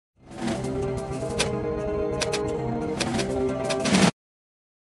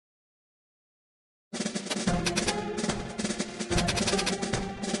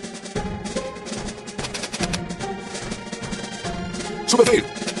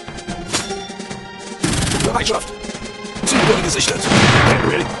Bereitschaft. Ziel wurde gesichtet.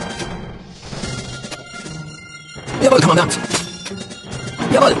 Ready. Jawohl, Kommandant.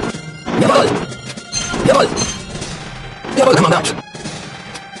 Jawohl. Jawohl. Jawohl. Jawohl, Kommandant.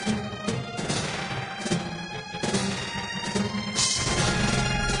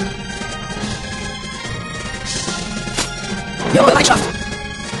 Jawohl, Bereitschaft.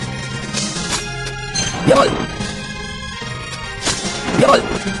 Jawohl. Jawohl.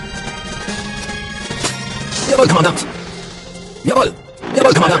 Jawohl, Kommandant. Jawohl.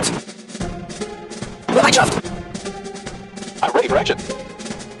 Jawohl, Kommandant. Bereitschaft. I'm ready for action.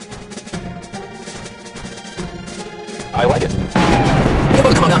 I like it.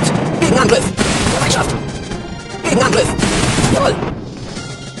 Jawohl, Kommandant. Gegenangriff. Bereitschaft. Gegenangriff. Jawohl.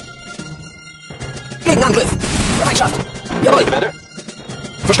 Gegenangriff. Bereitschaft. Jawohl. Commander.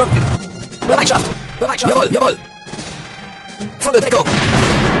 Verstanden. Bereitschaft. Bereitschaft. Jawohl, jawohl. Volle Deckung.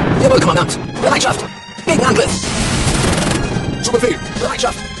 Jawohl, Kommandant. Bereitschaft. Gegenangriff. Zu Befehl.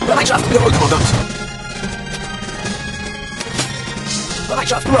 Bereitschaft. Bereitschaft. Jawohl, Kommandant.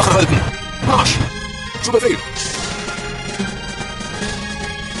 Bereitschaft. Wache halten. Marsch. Zu Befehl.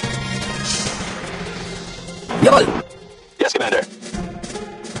 Jawohl. Yes, Commander.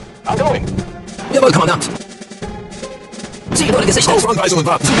 I'm going. Jawohl, Kommandant. Ziel wurde gesichtet. Auf Anweisungen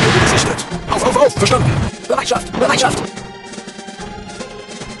warten. Ziel wurde gesichtet. Auf. Verstanden. Bereitschaft. Bereitschaft.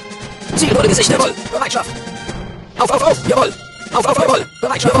 Ziel wurde gesichtet. Jawohl. Bereitschaft. Auf. Jawohl. Auf. Jawohl.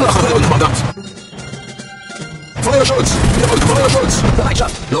 Bereitschaft. Jawohl, Wache, Kommandant. Feuerschutz. Jawohl, Feuerschutz.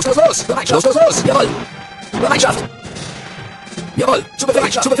 Bereitschaft. Los. Bereitschaft. Los. Jawohl. Bereitschaft. Jawohl. Zu Befehl.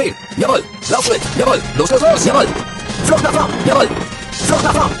 Zu Befehl. Jawohl. Laufschritt. Jawohl. Los. Jawohl. Flucht nach vorn. Jawohl. Flucht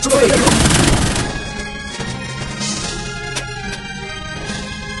nach vorn. Zu Befehl.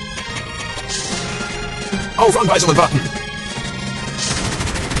 Auf Anweisungen warten.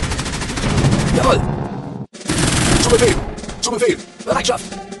 Jawohl. Zu Befehl. Bereitschaft.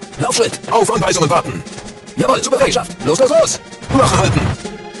 Laufschritt. Auf Anweisungen warten. Jawohl. Zu Bereitschaft. Los. Wache halten.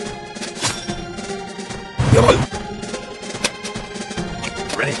 Jawohl.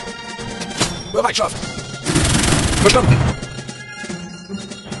 Ready. Bereitschaft. Verstanden.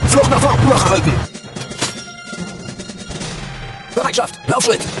 Flucht nach vorn. Wache halten. Bereitschaft.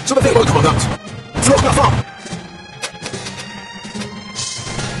 Laufschritt. Zu Befehl. Jawohl, Kommandant. Flucht nach vorn.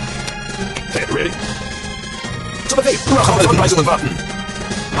 Ready. Zu Befehl. Wache auf Anweisungen warten.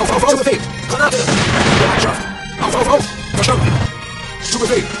 Auf. Zu Befehl. Granate. Bereitschaft. Auf. Verstanden. Zu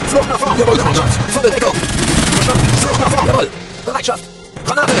Befehl. Flucht nach vorn. Jawohl, Kommandant. Volle Deckung. Verstanden. Flucht nach vorn. Jawohl. Bereitschaft.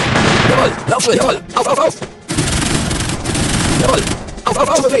 Granate. Jawohl. Laufschritt. Jawohl. Auf. Jawohl.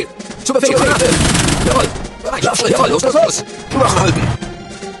 Auf. Zu Befehl. Zu Befehl. Granate. Jawohl. Bereitschaft. Jawohl. Los. Wache halten.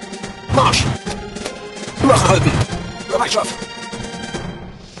 Marsch. Wache halten. Bereitschaft.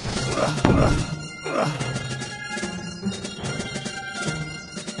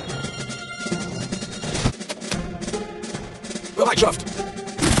 Bereitschaft.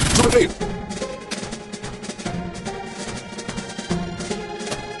 Zu Befehl.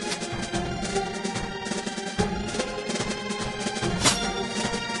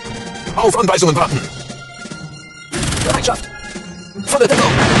 Auf Anweisungen warten. Bereitschaft. Volle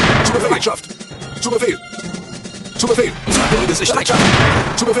Deckung. Zu Befehl. Bereitschaft. Zu Befehl. Zu Befehl. Gesichtet. Bereitschaft.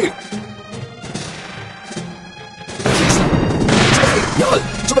 Zu Befehl. Erschießen. Zu Befehl. Jawohl.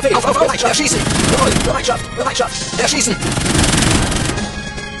 Zu Befehl. Auf. Bereitschaft. Erschießen. Jawohl. Bereitschaft. Erschießen.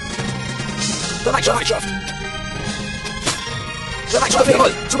 Bereitschaft.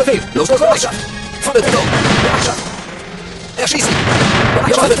 Jawohl. Zu Befehl. Los. Bereitschaft. Volle Deckung. Bereitschaft. Erschießen.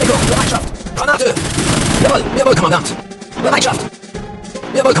 Bereitschaft. Deckung. Bereitschaft. Granate. Jawohl, Kommandant. Bereitschaft.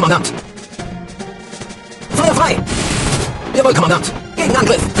 Jawohl, Kommandant. Feuer frei. Jawohl, Kommandant.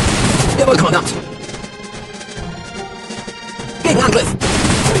 Gegenangriff. Jawohl, Kommandant. Gegenangriff.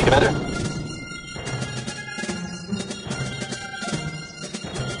 Ready, Commander.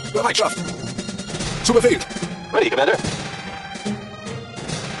 Bereitschaft. Zu Befehl. Ready, Commander.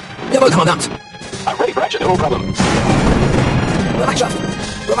 Jawohl, Kommandant. I'm ready for action. No problem. Bereitschaft.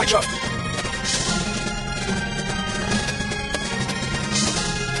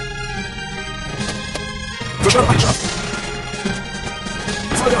 Verstanden.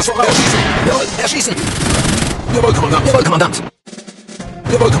 Vollgas voraus. Jawohl, erschießen. Jawohl, Kommandant. Jawohl,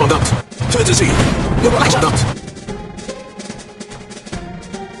 Kommandant. Töte sie. Jawohl, Kommandant.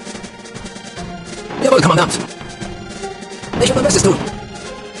 Jawohl, Kommandant. Ich will mein Bestes tun.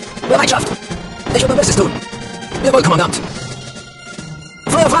 Bereitschaft. Ich will mein Bestes tun. Jawohl, Kommandant.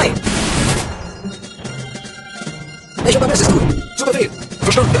 Feuer frei. Ich will mein Bestes tun. Zu Befehl.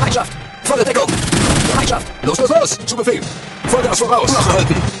 Verstanden. Bereitschaft. Volle Deckung. Bereitschaft. Los. Zu Befehl. Vollgas voraus. Wache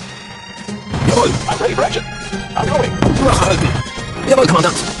halten. Jawohl. I'm ready for action. I'm going. Wache halten. Jawohl,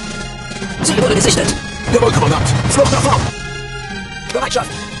 Kommandant. Ziel wurde gesichtet. Jawohl, Kommandant. Flucht nach vorn. Bereitschaft.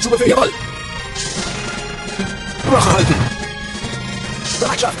 Zu Befehl. Jawohl. Wache halten.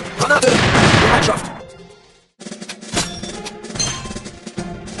 Bereitschaft. Granate. Bereitschaft.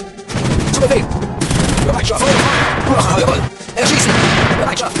 Zu Befehl. Bereitschaft. Wache halten. Jawohl. Erschießen.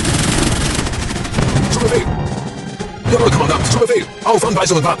 Bereitschaft. Zu Befehl. Jawohl, Kommandant. Zu Befehl. Auf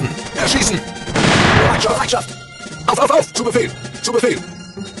Anweisungen warten. Erschießen. Bereitschaft. Bereitschaft. Auf, auf, auf. Zu Befehl. Zu Befehl.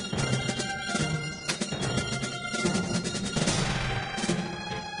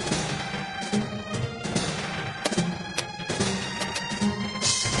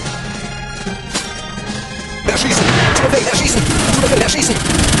 Erschießen. Zu Befehl. Erschießen. Zu Befehl. Erschießen.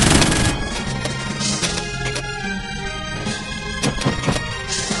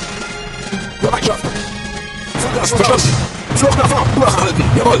 Bereitschaft. Vollgas verstanden. Flucht nach vorn. Wache halten.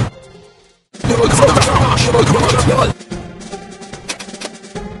 Jawohl. Jawohl, Kommandant. Marsch. Jawohl, Kommandant. Jawohl.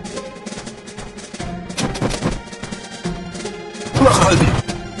 Wache halten.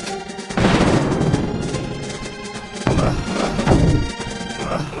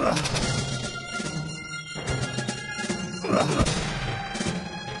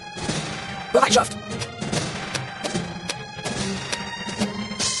 Bereitschaft.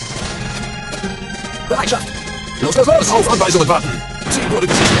 Bereitschaft. Los, los, los. Auf Anweisungen warten. Ziel wurde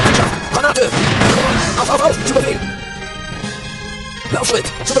gesichert. Bereitschaft. Granate. Auf, auf, auf. Zu Befehl. Laufschritt.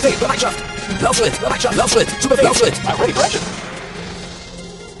 Zu Befehl. Bereitschaft. Laufschritt. Bereitschaft. Laufschritt. Zu Befehl. Laufschritt. I'm ready for action.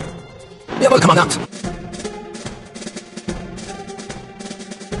 Jawohl, Kommandant.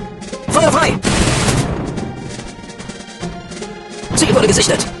 Feuer frei. Ziel wurde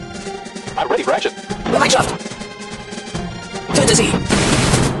gesichtet. I'm ready for action. Bereitschaft. Töte sie.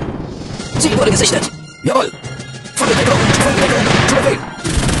 Ziel wurde gesichtet. Jawohl. Volle Deckung. Volle Deckung. Zu Befehl.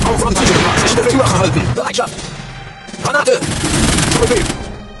 Auf Anweisungen warten. Zu Befehl. Wache halten. Bereitschaft. Granate. Zu Befehl.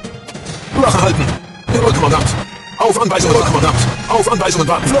 Wache halten. Jawohl, Kommandant. Auf Anweisungen warten. Kommandant. Auf Anweisungen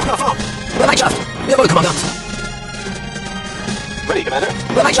warten. Flucht nach vorn. Bereitschaft. Jawohl, Kommandant. Ready, Commander.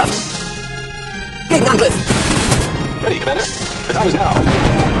 Bereitschaft. Gegenangriff. Ready, Commander. The time is now.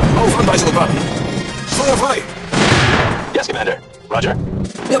 Auf Anweisungen warten. Feuer frei. Yes, Commander. Roger.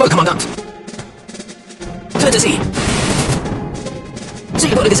 Jawohl, Kommandant. Töte sie.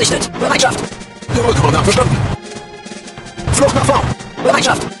 Ziel wurde gesichtet. Bereitschaft. Jawohl, Kommandant. Verstanden. Flucht nach vorn.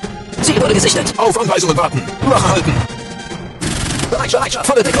 Bereitschaft. Ziel wurde gesichtet. Auf Anweisungen warten. Wache halten. Bereitschaft. Bereitschaft.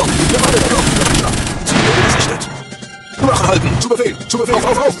 Volle Deckung. Volle Deckung. Bereitschaft. Ziel wurde gesichtet. Wache halten. Zu Befehl. Zu Befehl. Auf,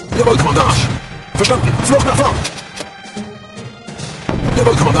 auf, auf. Jawohl, Kommandant. Marsch. Verstanden. Flucht nach vorn.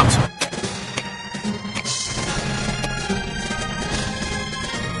 Jawohl, Kommandant.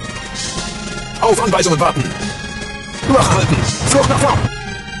 Auf Anweisungen warten. Wache halten. Flucht nach vorn.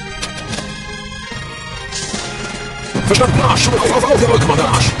 Verstanden. Marsch. Auf, auf, auf. Jawohl,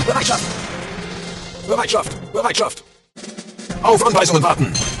 Kommandant. Marsch. Bereitschaft. Bereitschaft. Bereitschaft. Auf Anweisungen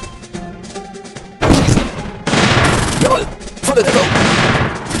warten. Jawohl. Volle Deckung.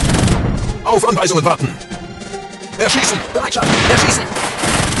 Auf Anweisungen warten. Erschießen. Bereitschaft. Erschießen.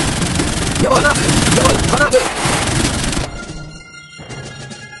 Jawohl. Granate. Jawohl. Granate.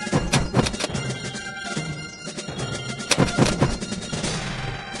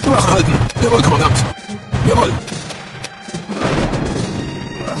 Wache halten. Jawohl, Kommandant. Jawohl.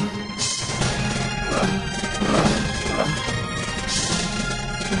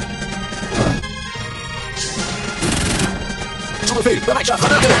 Zu Befehl. Bereitschaft.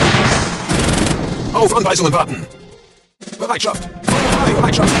 Granate. Auf Anweisungen warten. Bereitschaft. Feuer frei.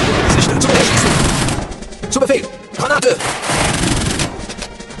 Bereitschaft. Gesichtet. Zu Befehl. Schießen. Zu Befehl. Granate.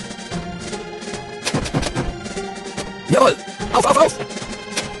 Jawohl. Auf, auf, auf.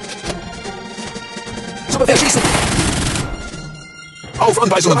 Zu Befehl. Schießen. Auf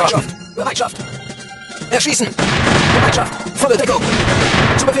Anweisungen warten. Bereitschaft. Erschießen. Bereitschaft. Volle Deckung.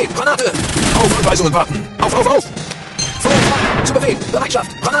 Zu Befehl. Granate. Auf Anweisungen warten. Auf, auf, auf. Feuer frei. Zu Befehl. Bereitschaft.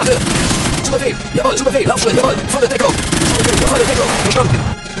 Granate. Zu Befehl. Jawohl. Zu Befehl. Laufschritt. Jawohl. Volle Deckung. Zu Befehl. Volle Deckung. Verstanden.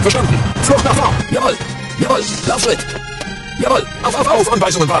 Verstanden. Flucht nach vorn. Jawohl. Jawohl. Laufschritt. Jawohl. Auf, auf, auf. Auf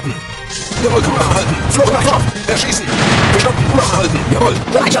Anweisungen warten. Jawohl, Wache halten. Flucht nach vorn. Erschießen. Verstanden. Wache halten. Jawohl.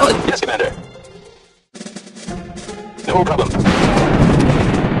 Bereitschaft. Yes, Commander. No problem.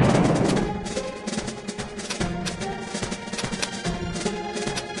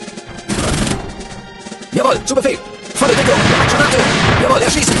 Jawohl. Zu Befehl. Volle Deckung. Granate. Jawohl.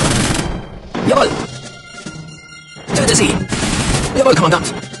 Erschießen. Jawohl. Töte sie. Jawohl,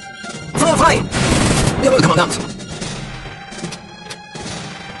 Kommandant. Feuer frei. Jawohl, Kommandant.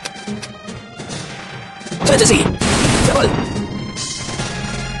 Töte sie. Jawohl.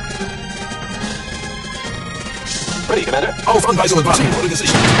 Ready, Commander. Auf Anweisungen warten. Ziel wurde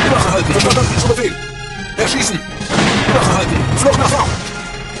gesichert. Wache halten. Verstanden. Zu Befehl. Erschießen. Wache halten. Flucht nach vorn.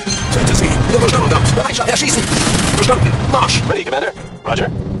 Töte sie. Jawohl, Kommandant. Bereitschaft. Erschießen. Verstanden. Marsch. Ready, Commander. Roger.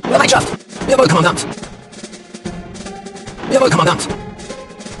 Bereitschaft. Jawohl, Kommandant. Jawohl, Kommandant.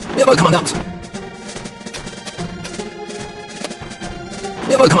 Jawohl, Kommandant.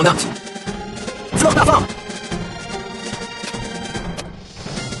 Jawohl, Kommandant. Flucht nach vorn.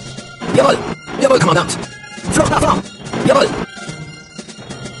 Jawohl. Jawohl, Kommandant. Flucht nach vorn. Jawohl.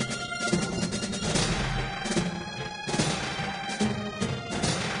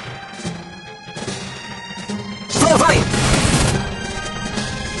 Feuer frei.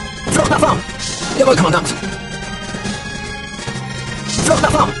 Flucht nach vorn. Jawohl, Kommandant. Flucht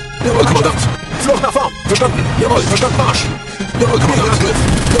nach vorn. Jawohl, Kommandant. Flucht nach vorn. Verstanden. Jawohl, verstanden. Marsch. Jawohl, Kommandant.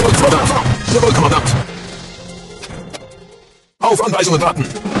 Jawohl, Flucht nach vorn. Jawohl, Kommandant. Auf Anweisungen warten.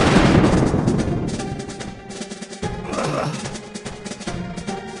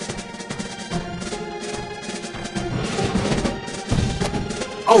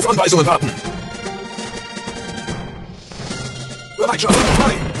 Auf Anweisungen warten. Bereitschaft.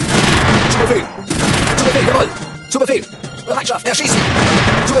 Frei. Zu Befehl. Zu Befehl, jawohl. Zu Befehl. Bereitschaft. Erschießen.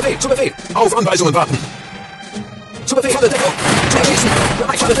 Zu Befehl, zu Befehl. Auf Anweisungen warten. Zu Befehl. Volle Deckung. Erschießen.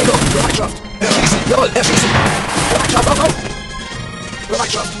 Bereitschaft. Deckung. Bereitschaft. Erschießen. Jawohl, erschießen. Bereitschaft, auf.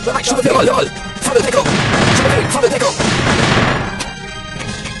 Bereitschaft. Bereitschaft, jawohl, jawohl. Volle Deckung. Zu Befehl, volle Deckung.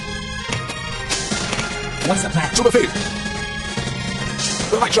 What's the plan? Zu Befehl.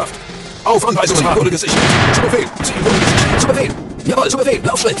 Bereitschaft. Auf Anweisungen warten. Wurde gesichert. Zu Befehl. Ziel wurde gesichert. Zu Befehl. Jawohl, zu Befehl.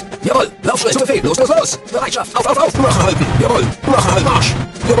 Laufschritt. Jawohl, Laufschritt. Zu Befehl. Los, los, los. Bereitschaft. Auf, auf, auf. Wache halten. Jawohl. Wache halten. Marsch.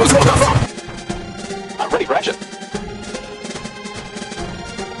 Jawohl, Flucht nach vorn. I'm ready for action.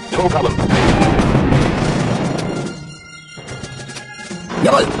 No problem.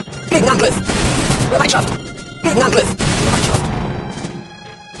 Jawohl. Gegenangriff. Bereitschaft. Gegenangriff. Bereitschaft.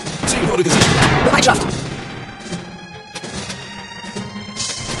 Ziel wurde gesichert. Bereitschaft.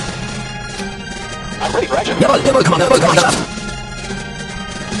 I'm ready for action. Jawohl, jawohl, Kommandant. Jawohl, Kommandant.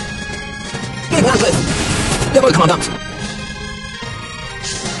 Gegenangriff. Jawohl, Kommandant.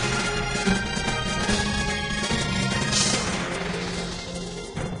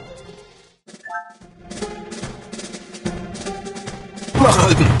 Wache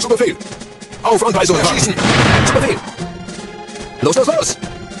halten. Zu Befehl. Auf Anweisungen schießen. Zu Befehl. Los, los, los.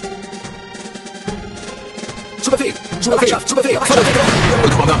 Zu Befehl. Zu Bereitschaft. Zu Befehl. Volle Deckung. Jawohl,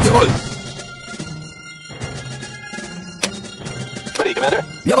 Kommandant. Jawohl. Ready, Commander.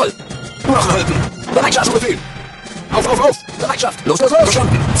 Jawohl. Wache halten. Bereitschaft. Zu Befehl. Auf, auf, auf. Bereitschaft. Los, los, los.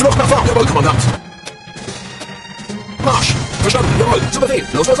 Verstanden. Flucht nach vorn. Jawohl, Kommandant. Marsch. Verstanden. Jawohl. Zu Befehl.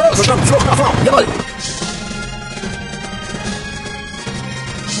 Los, los, los. Verstanden. Flucht nach vorn. Jawohl.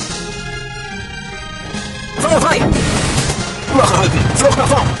 Feuer frei. Wache halten. Flucht nach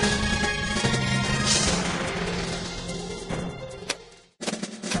vorn.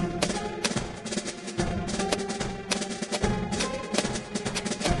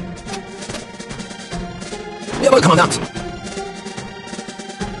 Jawohl, Kommandant.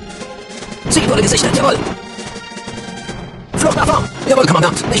 Ziel wurde gesichert. Jawohl. Flucht nach vorn. Jawohl,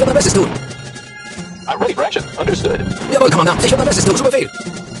 Kommandant. Ich werde mein Bestes tun. I'm ready for action. Understood. Jawohl, Kommandant. Ich werde mein Bestes tun. Zu Befehl.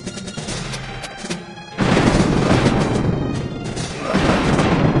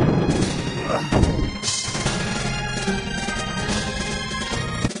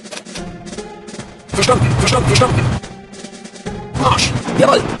 Verstanden. Verstanden. Verstanden. Marsch.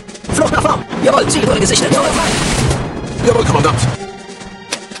 Jawohl. Flucht nach vorn. Jawohl, Ziel wurde gesichert. Jawohl, frei. Jawohl, Kommandant.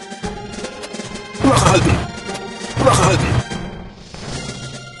 Wache halten. Wache halten.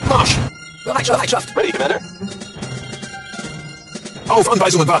 Marsch. Bereitschaft. Bereitschaft. Ready, Commander. Auf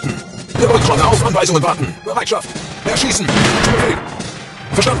Anweisungen warten. Jawohl, Kommandant. Auf Anweisungen warten. Bereitschaft. Erschießen. Zu Befehl.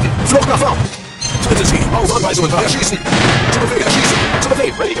 Verstanden. Flucht nach vorn. Töte sie. Auf Anweisungen warten. Erschießen. Zu Befehl. Erschießen. Zu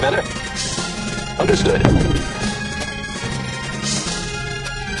Befehl. Ready, Commander. Understood.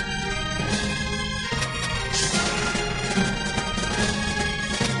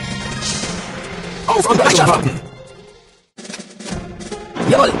 Auf Anweisungen warten.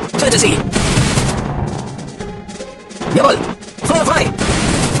 Jawohl, töte sie. Jawohl, Feuer frei.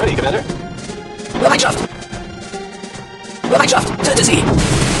 Ready, Commander. Bereitschaft. Bereitschaft, töte sie.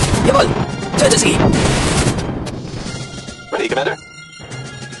 Jawohl, töte sie. Ready, Commander.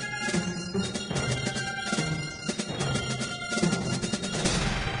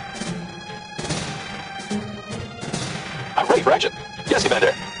 I'm ready for action. Yes,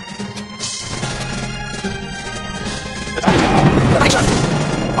 Commander. Bereitschaft.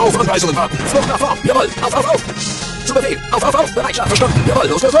 Auf Anweisungen warten. Flucht nach vorn. Jawohl, auf, auf, auf. Zu Befehl. Auf, auf, auf. Bereitschaft. Verstanden. Jawohl,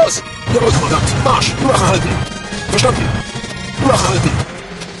 los, los, los. Jawohl, Kommandant. Marsch. Wache halten. Verstanden. Wache halten.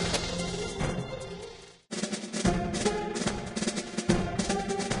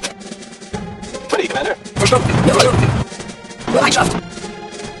 Ready, Commander. Verstanden. Jawohl. Verstanden. Bereitschaft.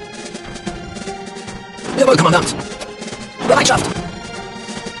 Jawohl, Kommandant. Bereitschaft.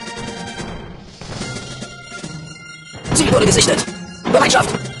 Ziel wurde gesichtet. Bereitschaft.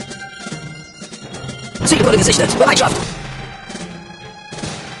 Ziel wurde gesichtet. Bereitschaft.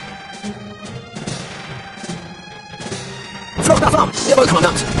 Flucht nach vorn. Jawohl,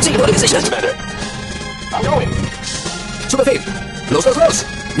 Kommandant. Ziel wurde gesichtet. Commander. I'm going. Zu Befehl. Los, los, los.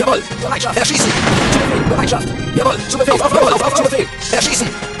 Jawohl. Bereitschaft. Erschießen. Zu Befehl. Bereitschaft. Jawohl. Zu Befehl. Auf. Zu Befehl. Erschießen.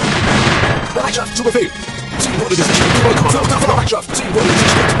 Bereitschaft. Zu Befehl. Ziel wurde gesichtet. Jawohl, Kommandant. Nach vorn. Bereitschaft. Ziel wurde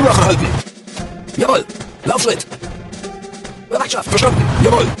gesichtet. Wache halten. Jawohl. Laufschritt. Bereitschaft. Verstanden.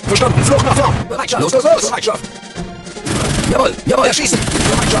 Jawohl. Verstanden. Flucht nach vorn. Bereitschaft. Los, los, los. Bereitschaft. Jawohl. Jawohl. Erschießen.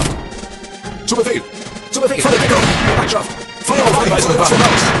 Bereitschaft. Zu Befehl. Zu Befehl. Volle Deckung. Bereitschaft. Feuer auf Anweisungen. Waffen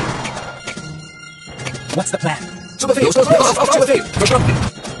aus. What's the plan? Zu Befehl. Los, los, los. Auf. Zu Befehl. Verstanden.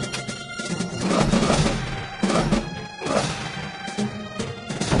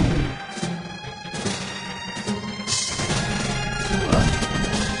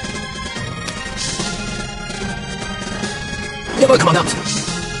 Jawohl, Kommandant.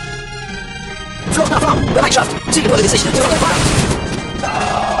 Flucht nach vorn. Bereitschaft. Ziel wurde gesichtet. Jawohl, Kommandant.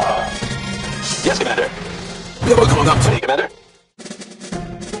 Yes, Commander. Jawohl, Kommandant. Ready, Commander.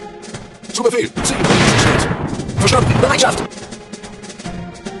 Zu Befehl. Ziel wurde gesichtet. Verstanden. Bereitschaft.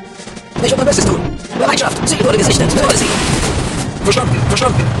 Nicht unser Bestes tun. Bereitschaft. Ziel wurde gesichtet. Jawohl, Sie. Verstanden.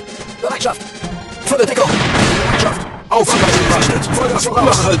 Verstanden. Bereitschaft. Volle Deckung. Bereitschaft. Auf Anweisungen. Waffen. Vollgas voraus.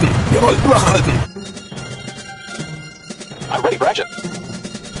 Wache halten. Jawohl. Wache halten. I'm ready for action.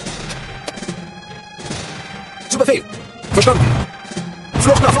 Zu Befehl. Verstanden.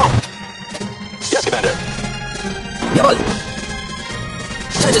 Flucht nach vorn. Yes, Commander. Jawohl.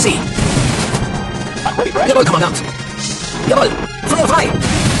 Töte sie. I'm ready for action. Jawohl, Kommandant. Jawohl. Feuer frei.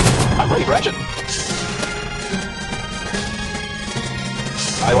 I'm ready for action.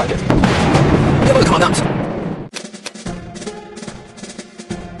 I like it. Jawohl, Kommandant.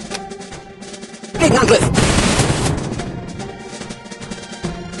 Gegenangriff.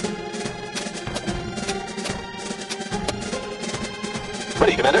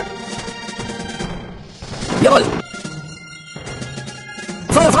 Ready, Commander. Jawohl.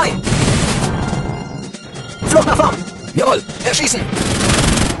 Feuer frei. Flucht nach vorn. Jawohl. Erschießen.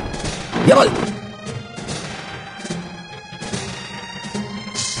 Jawohl.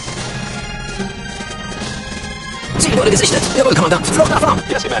 Ziel wurde gesichtet. Jawohl, Kommandant. Flucht nach vorn.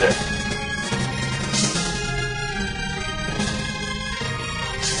 Yes, Commander.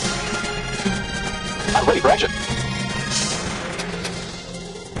 I'm ready for action.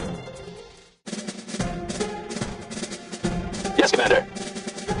 Yes, Commander.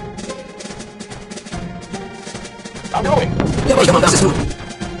 I'm going. Jawohl, Kommandant. Ist gut.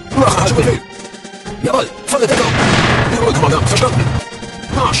 Wache halten. Befehl. Jawohl. Volle Deckung. Jawohl, Kommandant. Verstanden.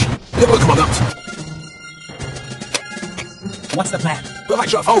 Marsch. Jawohl, Kommandant. What's the plan?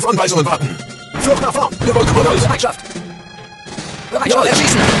 Bereitschaft. Auf Anweisungen warten. Flucht nach vorn. Jawohl, Kommandant. Bereitschaft. Bereitschaft. Jawohl,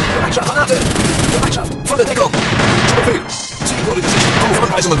 erschießen. Bereitschaft. Granate. Bereitschaft. Volle Deckung. Zu Befehl. Ziel wurde gesichtet. Auf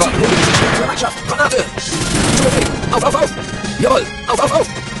Anweisungen warten. Wurde gesichtet. Bereitschaft. Granate. Zu Befehl. Auf. Jawohl. Auf.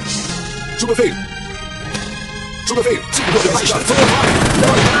 Zu Befehl. Zu Befehl. Ziel wurde gesichtet. Feuer frei.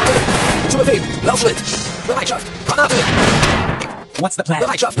 Jawohl, Granate. Zu Befehl. Laufschritt. Bereitschaft. Granate. What's the plan?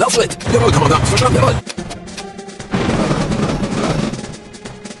 Bereitschaft. Laufschritt. Jawohl, Kommandant. Verstanden. Jawohl.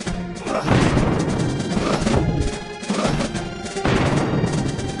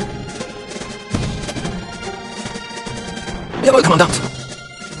 Jawohl, Kommandant.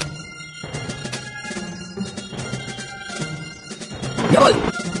 Jawohl.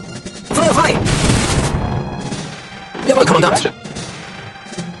 Feuer frei. Jawohl, Kommandant. Action.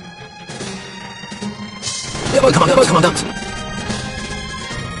 Jawohl, Kommandant.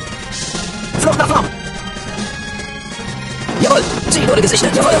 Flucht nach vorn. Jawohl. Ziel wurde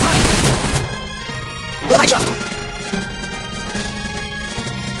gesichtet. Jawohl, frei. Bereitschaft.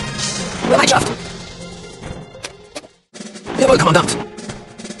 Bereitschaft. Jawohl, Kommandant.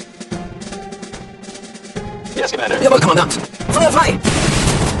 Yes, Commander. Jawohl, Kommandant. Feuer frei.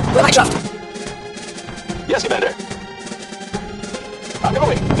 Bereitschaft. Yes, Commander. I'm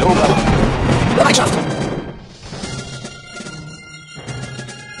going. No problem. Bereitschaft.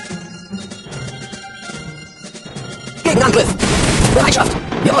 Gegenangriff. Bereitschaft.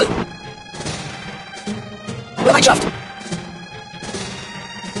 Jawohl. Bereitschaft.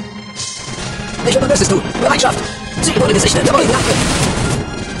 Nicht unser Bestes tun. Bereitschaft. Ziel wurde gesichtet. Jawohl, Gegenangriff.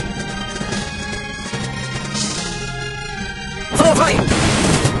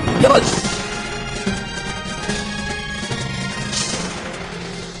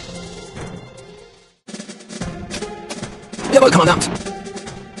 Kommandant.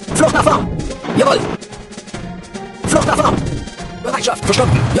 Flucht nach vorn. Jawohl. Flucht nach vorn. Bereitschaft.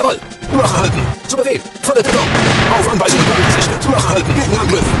 Verstanden. Jawohl. Wache halten. Zu Befehl. Volle Deckung. Auf Anweisung und Wache gesichtet. Wache halten.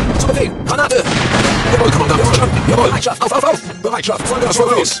 Gegenangriff. Zu Befehl. Granate. Jawohl, Kommandant. Verstanden. Jawohl. Bereitschaft. Auf. Bereitschaft. Vollgas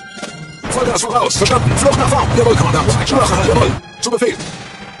voraus. Vollgas voraus. Verstanden. Flucht nach vorn. Jawohl, Kommandant. Bereitschaft. Wache halten. Jawohl. Zu Befehl.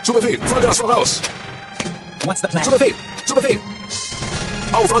 Zu Befehl. Vollgas voraus. What's the plan? Zu Befehl. Zu Befehl.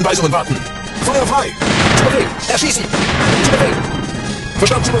 Auf Anweisungen warten. Feuer frei. Zu Befehl. Erschießen. Zu Befehl.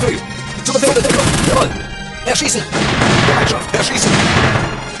 Verstanden. Zu Befehl. Zu Befehl. Volle Deckung. Jawohl. Erschießen. Bereitschaft. Erschießen.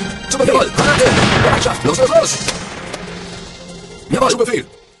 Zu Befehl. Jawohl. Granate. Bereitschaft. Los. Jawohl. Zu Befehl.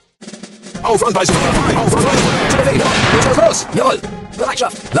 Auf Anweisungen warten. Auf Anweisungen. Zu Befehl. Los. Jawohl.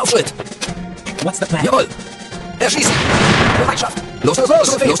 Bereitschaft. Laufschritt. What's the plan? Jawohl. Erschießen. Bereitschaft. Los. Zu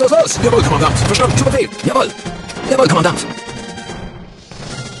Befehl. Los. Jawohl, Kommandant. Verstanden. Zu Befehl. Jawohl. Jawohl, Kommandant.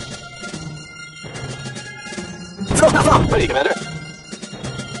 Flucht nach vorn. Ready, Commander.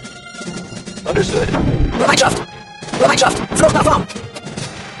 Understood. Bereitschaft. Flucht nach vorn.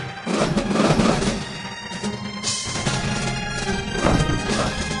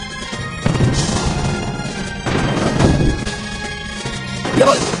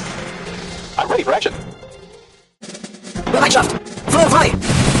 Jawohl. I'm ready for action. Bereitschaft. Feuer frei.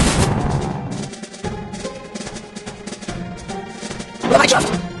 Bereitschaft.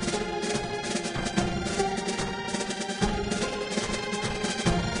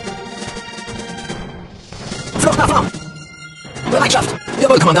 Flucht nach vorn. Bereitschaft.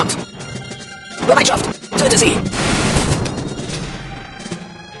 Jawohl, Kommandant. Bereitschaft. Töte sie.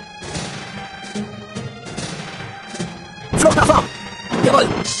 Flucht nach vorn. Jawohl.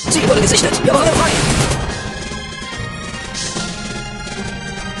 Ziel wurde gesichtet. Jawohl, frei.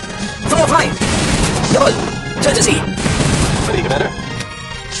 Feuer frei. Jawohl. Töte sie. Ready, Commander.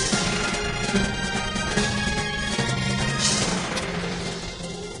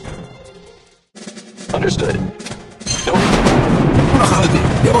 Understood. Going. Wache halten.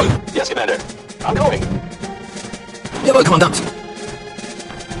 Jawohl. Yes, Commander. I'm going. Jawohl, Kommandant.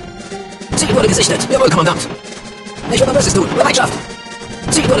 Ziel wurde gesichtet. Jawohl, Kommandant. Nicht unter Böses tun. Bereitschaft.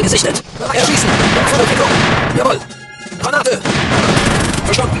 Ziel wurde gesichtet. Erschießen. Volle Deckung. Jawohl. Granate.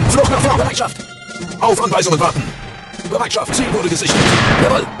 Verstanden. Flucht nach vorn. Bereitschaft. Auf Anweisungen warten. Bereitschaft. Ziel wurde gesichtet.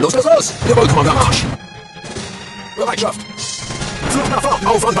 Jawohl. Los. Jawohl, Kommandant. Marsch. Bereitschaft. Flucht nach vorn.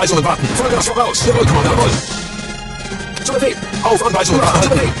 Auf Anweisungen warten. Vollgas voraus. Jawohl, Kommandant. Jawohl. Zu Befehl. Auf Anweisungen Zu warten.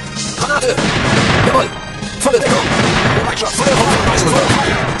 Befehl. Granate. Jawohl. Volle Deckung. Bereitschaft. Feuer auf Anweisungen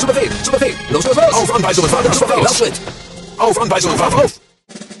warten. Zu Befehl. Los. Auf Anweisungen warten. Zu Befehl. Voraus. Laufschritt. Auf Anweisungen warten.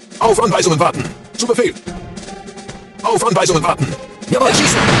 Auf Anweisungen warten. Zu Befehl. Auf Anweisungen warten. Jawohl.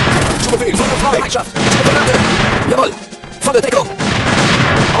 Erschießen. Zu Befehl. Feuer frei. Bereitschaft. Granate. Jawohl. Volle Deckung.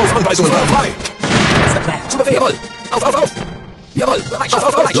 Auf Anweisungen warten. Frei. What's the plan? Zu Befehl. Jawohl. Auf. Jawohl.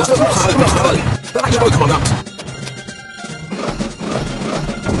 Bereitschaft. Bereitschaft. Wache halten. Wache halten. Bereitschaft. Jawohl, Kommandant.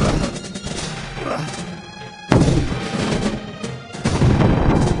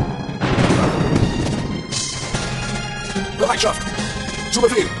 Bereitschaft. Zu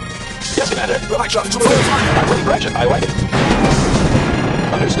Befehl. Yes, Commander. Bereitschaft. Zu Befehl. I'm ready for action. I like it.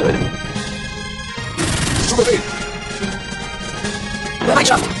 Understood. Zu Befehl.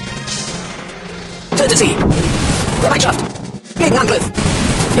 Bereitschaft. Töte sie. Bereitschaft. Gegenangriff.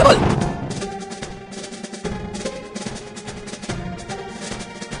 Jawohl.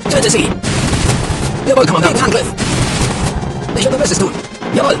 Töte sie. Jawohl, Kommandant. Gegenangriff. Nicht unter Böses tun.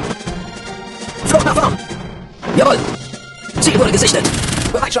 Jawohl. Flucht nach vorn. Jawohl. Ziel wurde gesichtet.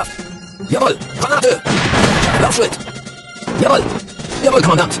 Bereitschaft. Jawohl. Granate. Laufschritt. Jawohl. Jawohl,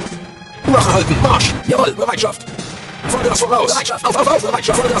 Kommandant. Wache halten. Marsch. Jawohl. Bereitschaft. Vollgas voraus. Bereitschaft. Auf.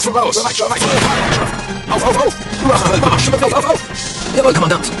 Bereitschaft. Vollgas voraus. Bereitschaft. Auf. Wache halten. Marsch. Auf. Jawohl,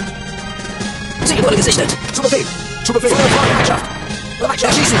 Kommandant. Ziel wurde gesichtet. Zu Befehl. Zu Befehl. Bereitschaft.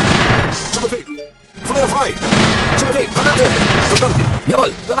 Bereitschaft. Erschießen. Zu Befehl. Feuer frei. Zu Befehl. Granate. Verstanden.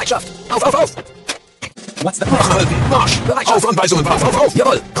 Jawohl. Bereitschaft. Auf. What's the plan? Wache halten. Marsch. Bereitschaft. Auf Anweisungen warten. Auf.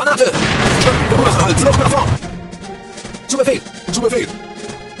 Jawohl. Granate. Verstanden. Wache halten. Flucht nach vorn. Zu Befehl. Zu Befehl.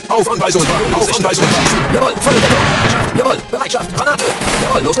 Auf Anweisungen warten. Auf Anweisungen warten. Jawohl. Volle Deckung. Jawohl. Bereitschaft. Granate.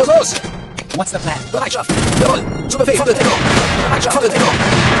 Jawohl. Los. What's the plan? Bereitschaft. Jawohl. Zu Befehl. Volle Deckung. Bereitschaft. Volle Deckung.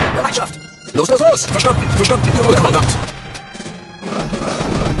 Bereitschaft. Los. Verstanden. Verstanden. Jawohl, Kommandant.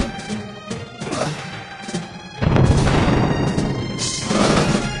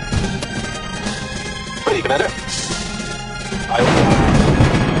 Ready, Commander. I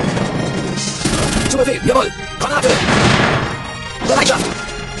Zu Befehl. Jawohl. Granate. Bereitschaft.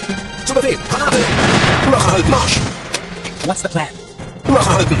 Zu Befehl. Granate. Wache halten. Marsch. What's the plan?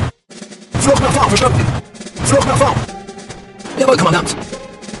 Wache halten. Flucht nach vorn. Verstanden. Flucht nach vorn. Jawohl, Kommandant.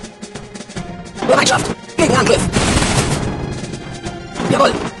 Bereitschaft. Gegenangriff.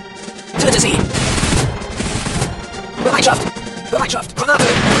 Jawohl. Töte sie. Bereitschaft. Bereitschaft. Granate.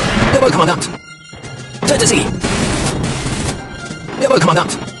 Jawohl, Kommandant. Töte sie. Jawohl,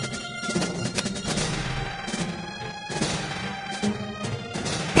 Kommandant.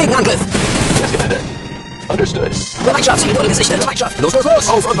 Gegenangriff. Yes, Commander. Understood. Bereitschaft. Ziel wurde gesichtet. Bereitschaft. Los, los, los.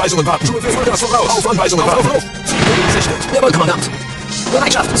 Auf Anweisungen warten. Zu Befehl. Vollgas voraus. Auf Anweisungen warten. Auf. Ziel wurde gesichtet. Jawohl, Kommandant.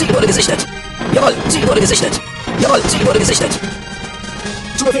 Bereitschaft. Ziel wurde gesichtet. Jawohl. Ziel wurde gesichtet. Jawohl. Ziel wurde gesichtet.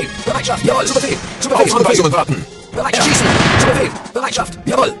 Zu Befehl. Bereitschaft. Jawohl. Zu Befehl. Zu Befehl. Auf Anweisungen warten. Bereitschaft. Schießen. Zu Befehl. Bereitschaft.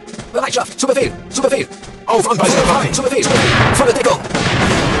 Jawohl. Bereitschaft. Zu Befehl. Zu Befehl. Auf Anweisungen warten. Zu Befehl. Zu Befehl. Volle Deckung.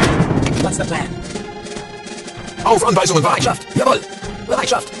 What's the plan? Auf Anweisungen warten. Bereitschaft. Jawohl.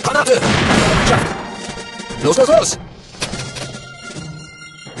 Bereitschaft. Granate. Bereitschaft. Los, los, los. Zu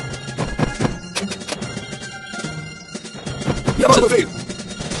Jawohl. Befehl.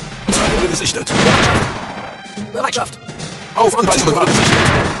 Ziel wurde gesichtet. Bereitschaft. Auf Anweisungen warten.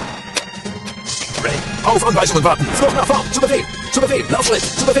 Ready. Auf Anweisungen warten. Flucht nach vorn. Zu Befehl. Zu Befehl. Laufschritt.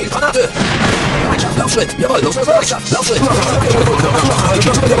 Zu Befehl. Granate. Bereitschaft. Laufschritt. Jawohl. Los, los, los. Bereitschaft. Laufschritt.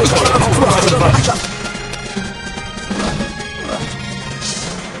 Bereitschaft.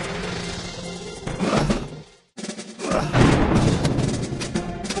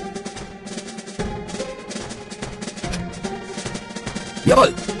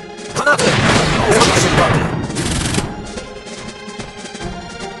 Jawohl. Granate. Auf Anweisungen warten.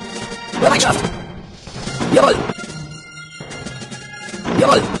 Bereitschaft. Jawohl.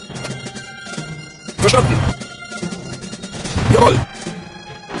 Jawohl. Verstanden. Jawohl.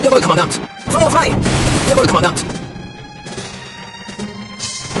 Jawohl, Kommandant. Feuer frei. Jawohl, Kommandant.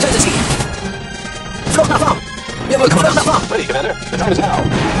 Töte sie. Flucht nach vorn. Jawohl, Kommandant. Nach vorn. Ready, Commander. The time is now.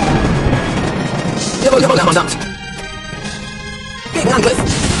 Jawohl, jawohl, Kommandant. Gegenangriff.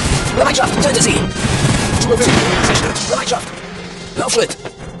 Bereitschaft. Töte sie. Zu Befehl. Gesichtet. Bereitschaft. Laufschritt.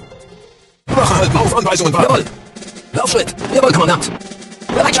 Wache halten. Auf Anweisungen warten. Jawohl. Laufschritt. Jawohl, Kommandant.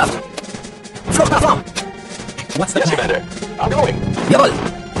 Bereitschaft. Flucht nach vorn. What's the Yes, plan? Commander. I'm going. Jawohl.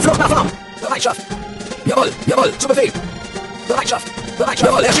 Flucht nach vorn. Bereitschaft. Jawohl. Jawohl. Zu Befehl. Bereitschaft. Bereitschaft.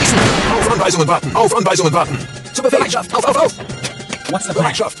 Jawohl. Erschießen. Auf Anweisungen warten. Auf Anweisungen warten. Zu Befehl. Bereitschaft. Auf, auf, auf. What's the plan?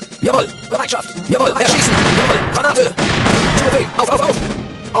 Bereitschaft. Jawohl. Bereitschaft. Jawohl. Erschießen. Jawohl. Granate. Zu Befehl. Auf, auf, auf.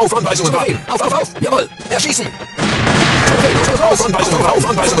 Auf Anweisungen Zu Befehl. warten. Auf, auf, auf. Jawohl. Erschießen. Zu Befehl. Los, los, los. Auf Anweisungen warten. Auf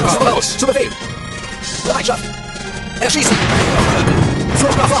Anweisungen warten. Voraus. Zu Befehl. Bereitschaft. Erschießen.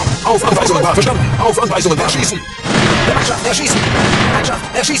 Flucht nach vorn. Auf Anweisungen warten. Verstanden. Auf Anweisungen warten. Schießen. Bereitschaft. Erschießen. Bereitschaft.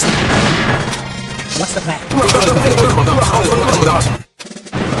 Erschießen. What's the plan? Auf Anweisungen warten.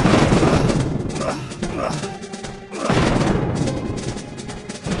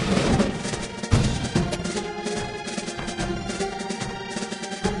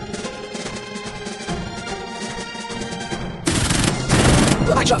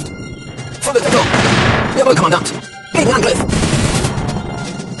 Bereitschaft. Volle Deckung. Jawohl, Kommandant. Gegenangriff.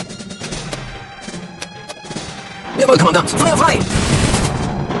 Jawohl, Kommandant. Feuer frei.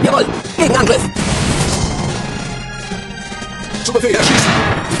 Jawohl. Gegenangriff. Zu Befehl. Erschießen.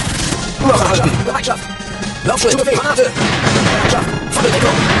 Wache halten. Bereitschaft. Laufschritt. Zu Befehl. Granate. Bereitschaft. Volle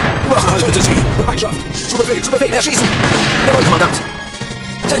Deckung. Wache halten. Töte sie. Bereitschaft. Zu Befehl. Zu Befehl. Erschießen. Jawohl, Kommandant.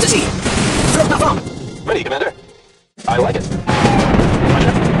 Töte sie. Flucht nach vorn. Ready, Commander. I like it.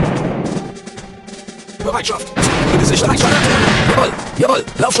 Roger. Bereitschaft. Gesichtet. Bereitschaft. Jawohl. Jawohl.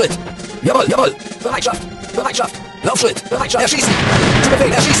 Laufschritt. Jawohl. Jawohl. Bereitschaft. Bereitschaft. Laufschritt. Bereitschaft. Erschießen. Zu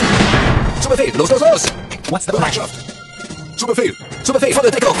Befehl. Erschießen. Zu Befehl. Los, los, los. What's the plan? Bereitschaft. Zu Befehl. Zu Befehl.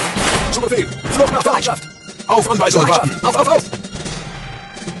 Volle Deckung. Zu Befehl. Flucht nach vorn. Bereitschaft. Auf Anweisungen warten. Bereitschaft. Auf, auf, auf.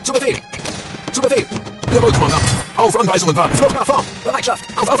 Zu Befehl. Zu Befehl. Jawohl, Kommandant. Auf Anweisungen warten. Flucht nach vorn. Bereitschaft.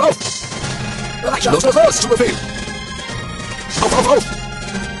 Auf, auf, auf. Bereitschaft. Los, los, los. Zu Befehl. Auf, auf, auf.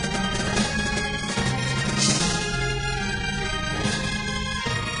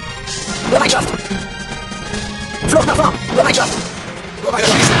 Bereitschaft. Flucht nach vorn. Bereitschaft. Bereit.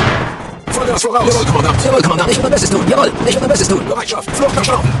 Erschießen. Vollgas voraus. Jawohl, Kommandant. Jawohl, Kommandant. Ich will mein Bestes tun. Jawohl. Ich will mein Bestes tun. Bereitschaft. Flucht nach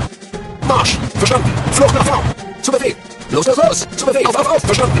vorn. Marsch. Verstanden. Flucht nach vorn. Zu Befehl. Los, los, los. Zu Befehl. Auf, auf, auf.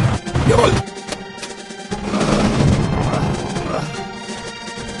 Verstanden. Jawohl.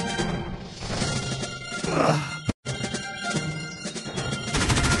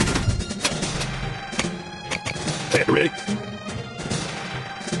 Ready?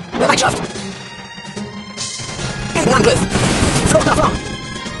 Bereitschaft. Gegenangriff. Flucht nach vorn.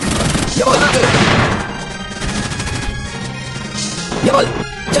 Jawohl. Granate. Jawohl.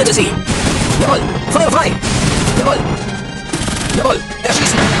 Töte sie. Jawohl. Feuer frei. Jawohl. Jawohl.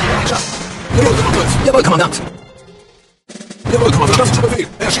 Erschießen. Bereitschaft. Jawohl, Kommandant. Jawohl, Kommandant. Jawohl, Kommandant. Zu Befehl.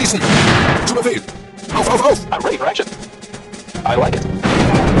 Erschießen. Zu Befehl. Auf. I'm ready for action. I like it.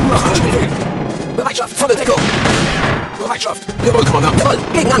 Zu Befehl. Bereitschaft, volle Deckung. Bereitschaft. Jawohl, Kommandant. Jawohl,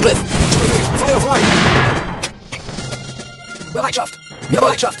 Gegenangriff. Zu Befehl. Feuer frei. Bereitschaft. Jawohl,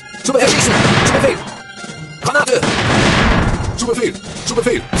 Bereitschaft. Zu Befehl. Erschießen. Zu Befehl. Granate. Zu Befehl. Zu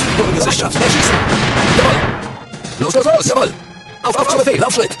Befehl. Zielgruppe gesichert. Bereitschaft. Erschießen. Jawohl. Los. Jawohl. Auf, zu Befehl.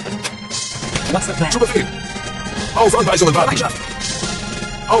 Laufschritt. What's the plan? Zu Befehl. Auf Anweisungen warten. Bereitschaft.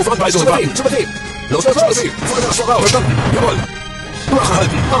 Auf Anweisungen warten. Zu Befehl. Los. Zu Befehl. Vollgas voraus. Verstanden. Jawohl. Wache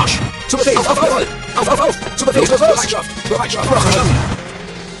halten. Marsch. Zu Befehl. Auf. Auf. Zu Befehl. Los. Bereitschaft. Wache halten.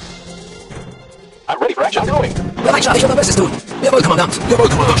 I'm ready for action. I'm going. Bereitschaft. Ich werde mein Bestes tun. Jawohl, Kommandant. Jawohl,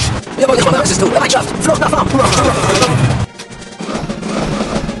 Marsch. Jawohl, ich werde mein Bestes tun. Bereitschaft. Flucht nach vorn.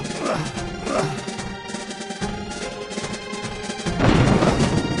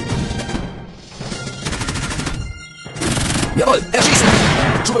 Jawohl, erschießen.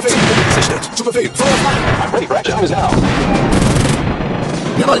 Zu Befehl. Gesichtet. Zu Befehl. Feuer frei. I'm ready for action. Time is now.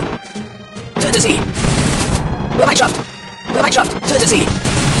 Jawohl. Töte sie. Bereitschaft. Töte sie.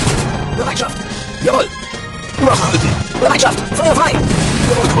 Bereitschaft. Jawohl. Wache halten. Bereitschaft. Feuer frei.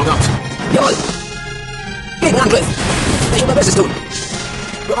 Jawohl, Kommandant. Jawohl. Gegenangriff. Ich werde mein Bestes tun.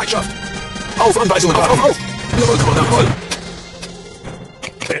 Bereitschaft. Auf Anweisungen warten. Auf. Jawohl, Kommandant. Jawohl.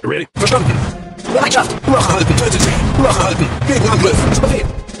 Ready. Verstanden. Bereitschaft. Wache halten. Töte sie. Wache halten. Gegenangriff. Zu Befehl.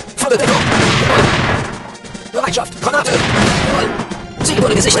 Volle Deckung. Jawohl. Bereitschaft. Granate. Jawohl. Ziel wurde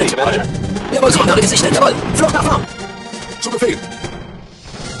Ready, gesichtet. Commander. Jawohl, Ziel wurde gesichtet. Jawohl. Flucht nach vorn. Zu Befehl.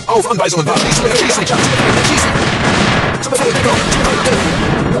 Auf Anweisungen warten. Erschießen. Bereitschaft. Erschießen. Zu Befehl. Deckung. Granate.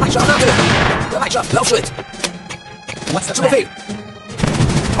 Bereitschaft. Granate. Bereitschaft. Laufschritt. What's the Zu plan? Befehl.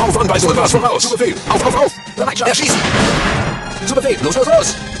 Auf Anweisungen warten. Voraus. Zu Befehl. Auf. Bereitschaft. Erschießen. Zu Befehl. Los.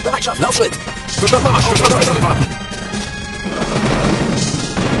 Bereitschaft. Laufschritt. Verstanden. Marsch. Auf Anweisungen warten.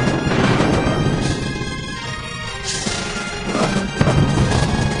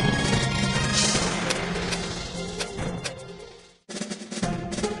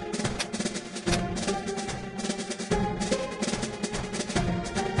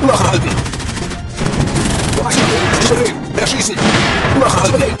 Wache halten. Bereitschaft. Zu Befehl. Erschießen. Wache Zu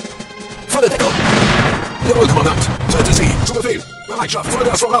halten. Befehl. Volle Deckung. Jawohl, Kommandant. Töte sie. Zu Befehl. Bereitschaft.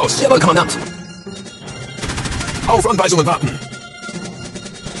 Vollgas voraus. Jawohl, Kommandant. Auf Anweisungen warten.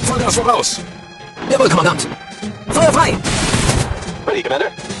 Vollgas voraus. Jawohl, Kommandant. Feuer frei. Ready,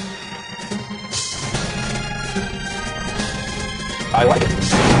 Commander. I like it.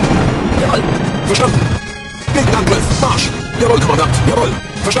 Jawohl. Verstanden. Gegenangriff. Marsch. Jawohl, Kommandant. Jawohl.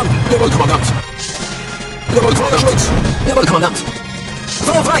 Verstanden. Jawohl, Kommandant. Jawohl, Kommandant. Schutz. Jawohl, Kommandant.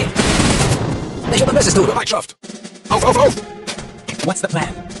 Feuer frei. Ich werde mein Bestes tun. Bereitschaft. Auf. What's the plan?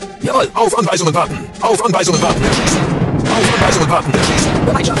 Jawohl. Auf Anweisungen warten. Auf Anweisungen warten. Erschießen. Auf Anweisungen warten. Erschießen.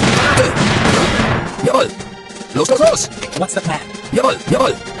 Bereitschaft. Granate. Jawohl. Los. What's the plan? Jawohl.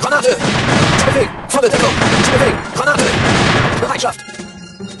 Granate. Zu Befehl. Volle Deckung. Zu Befehl. Granate. Bereitschaft.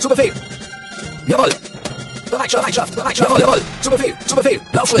 Zu Befehl. Jawohl. Bereitschaft. Jawohl. Zu Befehl.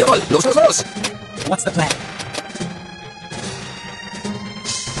 Laufschritt. Jawohl. Los. What's the plan?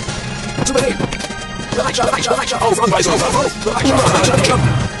 Zu Befehl. Bereitschaft. Auf Anweisungen warten. Auf. Bereitschaft.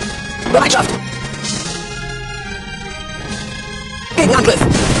 Bereitschaft. Gegenangriff.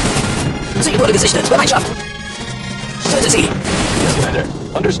 Ziel wurde gesichtet. Bereitschaft. Töte sie. Yes, Commander.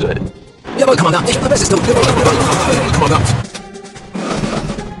 Understood. Jawohl, Kommandant. Ich werde mein Bestes tun. Jawohl, Kommandant.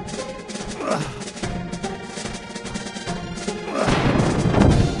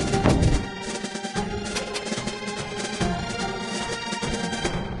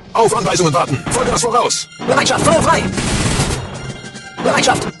 Auf Anweisungen warten. Vollgas voraus. Bereitschaft. Feuer frei.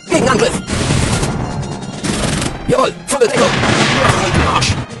 Bereitschaft. Gegenangriff. Jawohl. Volle Deckung. Halten.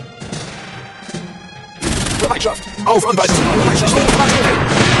 Marsch. Bereitschaft. Auf Anweisungen. Bereitschaft.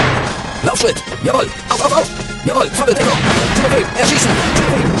 Laufschritt. Jawohl. Auf. Jawohl. Volle Deckung. Zu Befehl. Erschießen.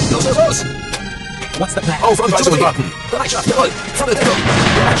 Zu Befehl. Los. What's the plan? Auf Anweisungen warten. Bereitschaft. Jawohl. Volle Deckung.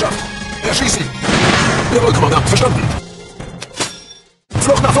 Bereitschaft. Erschießen. Jawohl, Kommandant. Verstanden.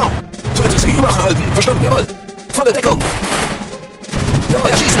 Flucht nach vorn. Töte sie. Wache halten. Verstanden. Jawohl. Volle Deckung. Jawohl.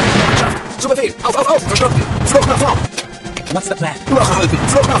 Erschießen. Bereitschaft. Zu Befehl. Auf. Verstanden. Flucht nach vorn. What's the plan? Wache halten.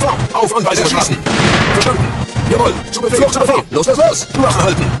 Flucht nach vorn. Auf Anweisungen schießen. Verstanden. Jawohl. Zu Befehl. Flucht nach vorn. Los. Wache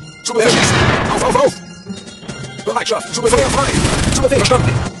halten. Zu Befehl. Erschießen. Auf. Bereitschaft. Zu Befehl. Frei. Zu Befehl.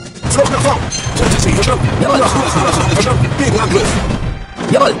 Verstanden. Flucht nach vorn. Töte sie. Verstanden. Jawohl. Wache. Verstanden. Gegenangriff.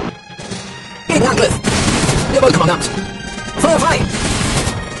 Jawohl. Gegenangriff. Jawohl, Kommandant. Feuer frei.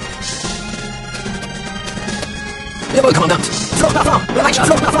 Jawohl, Kommandant. Flucht nach vorn. Bereitschaft.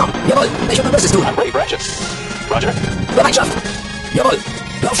 Flucht nach vorn. Jawohl. Ich werde mein Bestes tun. I'm ready for action. Roger. Bereitschaft! Jawohl!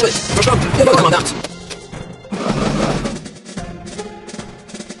 Laufschritt! Verstanden. Jawohl, Kommandant!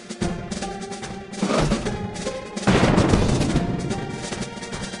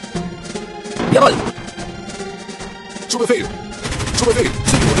 Jawohl! Zu Befehl. Zu Befehl.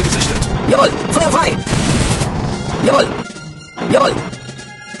 Ziel wurde gesichtet. Jawohl! Feuer frei! Jawohl! Jawohl!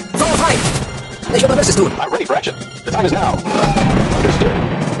 Feuer frei! Ich werde mein Bestes tun! I'm ready for action. The time is now. Understood.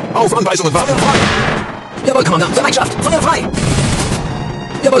 Auf Anweisungen warten. Feuer frei! Jawohl, Kommandant! Bereitschaft! Feuer frei!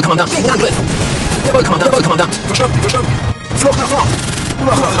 Jawohl, Kommandant! Gegenangriff! Jawohl, Kommandant! Jawohl, Kommandant! Verstanden, verstanden. Flucht nach vorn.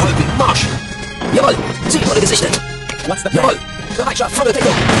 Wache anhalten. Marsch. Jawohl! Ziel wurde gesichtet! What's the Jawohl! plan? Bereitschaft! Volle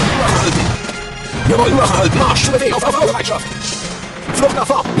Deckung! Wache halten. Jawohl, Wache halten. Marsch. Zu Befehl! Auf! Bereitschaft. Flucht nach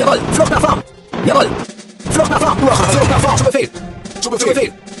vorn. Jawohl! Flucht nach vorn! Jawohl! Flucht nach vorn! Wache halten. Flucht nach vorn! Zu Befehl! Zu Zu Befehl.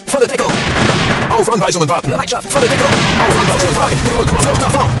 Befehl! Volle Deckung! Auf Anweisungen warten. Bereitschaft! Volle Deckung! Auf Anweisungen frei. Jawohl, Flucht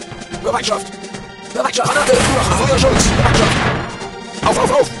nach vorn. Bereitschaft. Bereitschaft! Granate! Wache, Feuerschutz. Bereitschaft. Auf.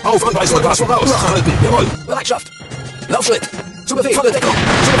 Auf Anweisungen warten. Voraus. Wache halten. Jawohl. Bereitschaft! Laufschritt! Zu Befehl! Volle Deckung!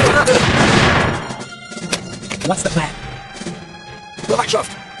 Zu Befehl! Granate! What's the plan?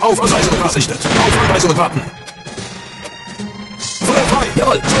 Bereitschaft. Auf Anweisungen gesichtet. Auf Anweisungen warten. Feuer frei.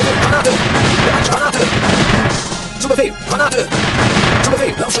 Jawohl! Zu Befehl! Granate! Bereitschaft! Granate! Zu Befehl! Granate! Zu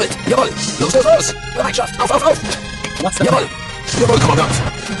Befehl! Laufschritt! Jawohl! Los! Bereitschaft! Auf! What's the Jawohl! plan? Jawohl, Kommandant.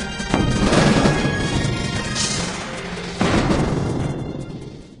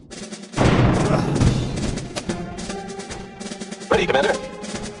 Ready, Commander.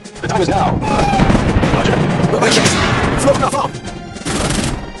 The time is now. Roger. Bereitschaft. Flucht nach vorn.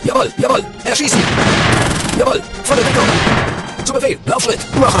 Jawohl! Erschießen! Jawohl! Volle Deckung! Zu Befehl! Laufschritt!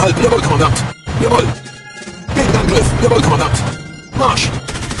 Wache halten. Jawohl, Kommandant. Jawohl. Gegenangriff. Jawohl, Kommandant. Marsch.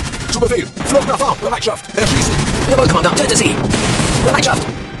 Zu Befehl. Flucht nach vorn. Bereitschaft. Erschießen. Jawohl, Kommandant! Töte sie! Bereitschaft!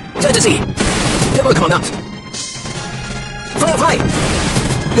 Töte sie! Jawohl, Kommandant! Feuer frei!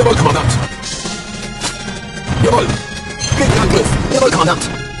 Jawohl, Kommandant. Jawohl. Gegenangriff. Jawohl, Kommandant!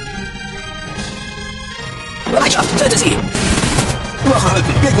 Bereitschaft! Töte sie! Wache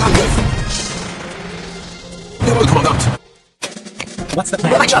halten. Gegenangriff. Jawohl, Kommandant. What's the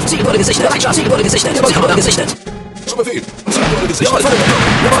plan? Bereitschaft! Ziel wurde gesichtet! Bereitschaft! Ziel wurde gesichtet! Jawohl, Kommandant! Gesichtet! Zu Befehl. Ziel wurde gesichtet. Jawohl, volle Deckung!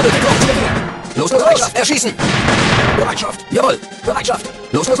 Jawohl, volle Deckung! Zu Befehl! Los! Bereitschaft! Erschießen! Bereitschaft. Jawohl! Bereitschaft!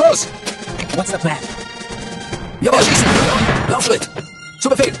 Los! What's the plan? Jawohl! Erschießen! Laufschritt! Zu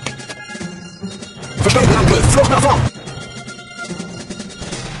Befehl! Verstanden. Angriff. Flucht nach vorn.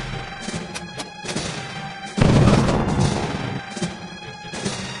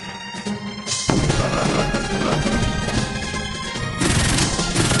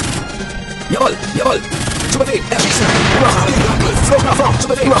 Jawohl! Zu Befehl! Erschießen! Wache halten. Gegenangriff. Flucht nach vorn. Zu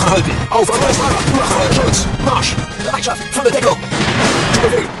Befehl! Wache halten. Auf Anweisungen. Wache. Schutz. Marsch. Bereitschaft! Volle Deckung! Zu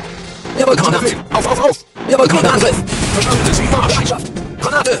Befehl. Jawohl, Zu Kommandant! Befehl. Auf. Jawohl, Kommandant! Angriff! Verstanden. Sie. Marsch. Bereitschaft!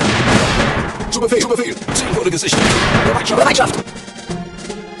 Granate! Zu Befehl. Ziel wurde gesichtet. Bereitschaft!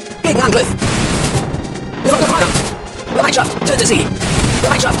 Gegenangriff! Jawohl, Kommandant! Bereitschaft! Töte sie!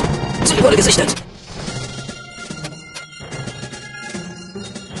 Bereitschaft! Ziel wurde gesichtet!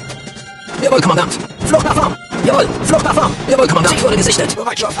 Jawohl, Kommandant! Flucht nach vorn! Jawohl! Flucht nach vorn! Jawohl, Kommandant! Ziel wurde gesichtet!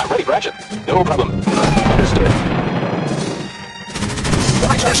 Bereitschaft. I'm ready for action. No problem. Understood.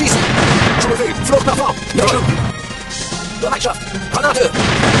 Bereitschaft! Erschießen! Zu Befehl. Flucht nach vorn. Jawohl! Bereitschaft! Granate!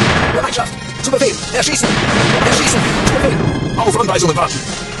 Bereitschaft! Zu Befehl! Erschießen! Erschießen! Zu Befehl! Auf Anweisungen warten.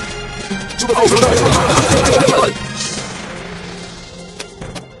 Zu Befehl. Jawohl!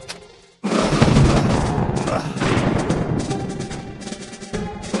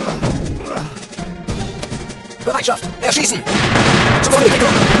 Bereitschaft! Erschießen! Zu Befehl!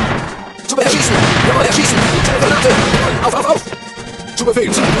 Zu Befehl! Erschießen! Jawohl! Erschießen! Granate! Auf! Zu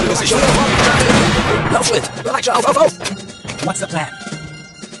Befehl. Ziel wurde gesichtet. Laufschritt! Bereitschaft! Auf! What's the plan?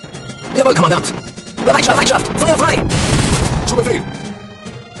 Jawohl, Kommandant! Bereitschaft! Feuer frei! Zu Befehl.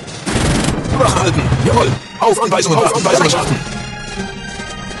 Wache halten. Jawohl. Auf Anweisungen warten.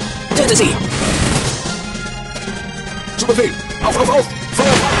 Töte sie! Zu Befehl. Auf. Feuer frei.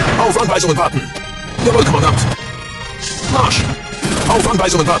 Auf Anweisungen warten. Jawohl, Kommandant. Marsch. Auf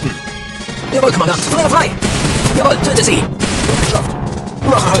Anweisungen warten. Jawohl, Kommandant! Feuer frei! Jawohl, töte sie! Bereitschaft.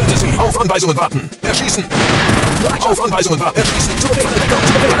 Wache halten Sie. Auf Anweisungen warten. Erschießen. Auf Anweisungen warten. Erschießen. Zu Befehl!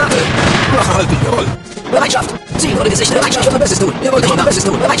 Zu Befehl! Granate! Wache halten. Jawohl. Bereitschaft! Ziel wurde gesichtet! Bereitschaft! Ich werde mein Bestes tun! Jawohl, ich werde mein Bestes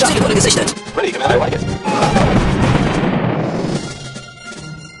tun! Bereitschaft! Ziel wurde gesichtet! Ready, Commander. I like it.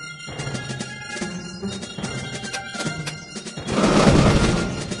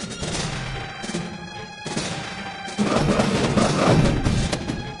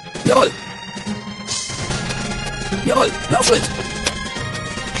 Jawohl! Laufschritt!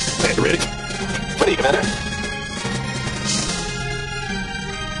 Ready. Ready, Commander.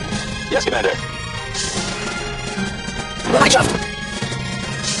 Yes, Commander. Bereitschaft!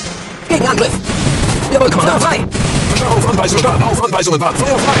 Gegenangriff! Jawohl, Kommandant, frei! Auf Anweisungen warten, auf Anweisungen warten.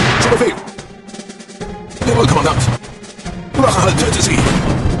 Feuer frei! Zu Befehl! Jawohl, Kommandant! Wache halt, töte sie!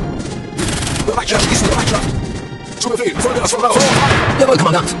 Bereitschaft, schießen, Bereitschaft! Zu Befehl, Vollgas voraus! Feuer frei! Jawohl,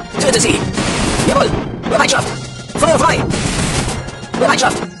 Kommandant, töte sie! Jawohl, Bereitschaft! Feuer frei!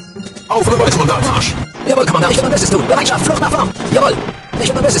 Bereitschaft! Auf Anweisungen, Kommandant, Marsch! Jawohl, Kommandant, ich werde mein Bestes tun! Bereitschaft, Flucht nach vorn! Jawohl, ich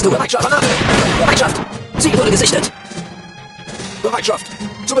werde mein Bestes tun! Bereitschaft, Granate! Bereitschaft! Ziel wurde gesichtet! Bereitschaft!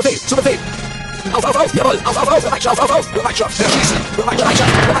 Zu Befehl, zu Befehl! Auf, auf, auf! Jawohl, auf, auf, auf! Bereitschaft, auf, auf! Bereitschaft, erschießen!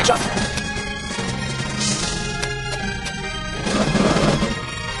 Bereitschaft, Bereitschaft!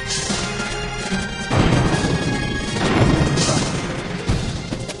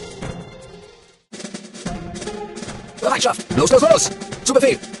 Bereitschaft! Los, los, los! Zu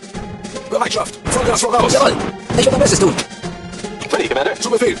Befehl! Bereitschaft! Vollgas voraus! Jawohl! Ich werde mein Bestes tun! Ready, Commander. Zu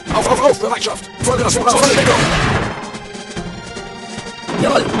Befehl! Auf, auf, auf! Bereitschaft! Vollgas voraus! Volle Deckung!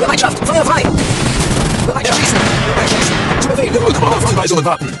 Jawohl! Bereitschaft! Feuer frei! Bereitschaft! Erschießen! Erschießen! Zu Befehl! Jawohl, Kommandant! Auf Anweisungen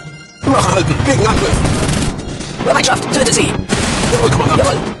warten! Wache halten! Gegenangriff! Bereitschaft! Töte sie! Jawohl, Kommandant!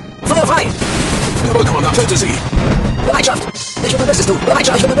 Jawohl! Feuer frei! Jawohl, Kommandant! Töte sie! Bereitschaft! Ich werde mein Bestes tun!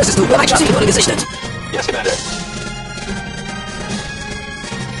 Bereitschaft! Ich werde mein Bestes tun! Bereitschaft! Ziel wurde gesichtet! Yes, Commander.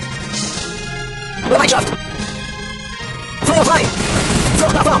 Bereitschaft! Feuer frei!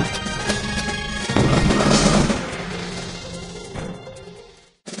 Flucht nach vorn!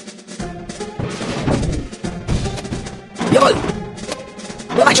 Jawohl!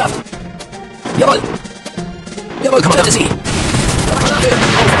 Bereitschaft! Jawohl! Jawohl, Kommandant! Töte sie! Bereitschaft!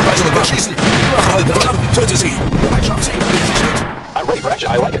 Auf Anweisungen warten! Schießen! Wache halten! Kommandant! Töte sie! Bereitschaft! Ziel gesichtet! I'm ready for action.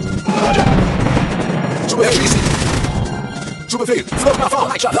 I like it. Roger. Zu Befehl! Schießen! Zu Befehl! Flucht nach vorn!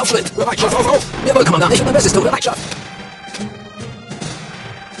 Bereitschaft! Aufschritt! Bereitschaft! Auf, auf! Jawohl, Kommandant! Ich werde mein Bestes tun! Bereitschaft!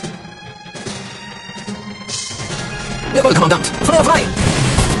 Jawohl, Kommandant! Feuer frei!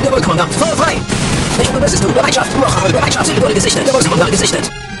 Jawohl, Kommandant! Feuer frei! Ich werde mein Bestes tun! Bereitschaft! Bereitschaft! Ziel wurde gesichtet! Jawohl, Kommandant! Gesichtet!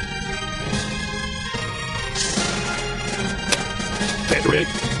 Ready.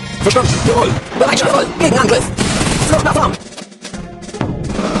 Verstanden! Jawohl! Bereitschaft! Jawohl! Gegenangriff! Flucht nach vorn!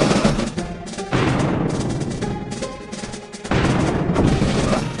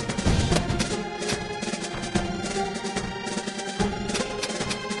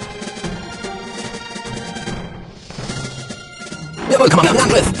 Jawohl, Kommandant!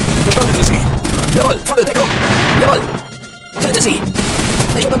 Angriff! Verstanden Sie! Jawohl! Volle Deckung! Jawohl! Töte sie!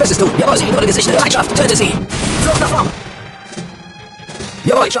 Ich werde mein Bestes tun! Jawohl! Ziel wurde gesichtet! Bereitschaft! Töte sie! Flucht nach vorn!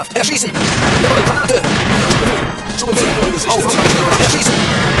 Jawohl! Bereitschaft! Erschießen! Jawohl! Granate! Zu Befehl! Auf Anweisungen warten! Erschießen!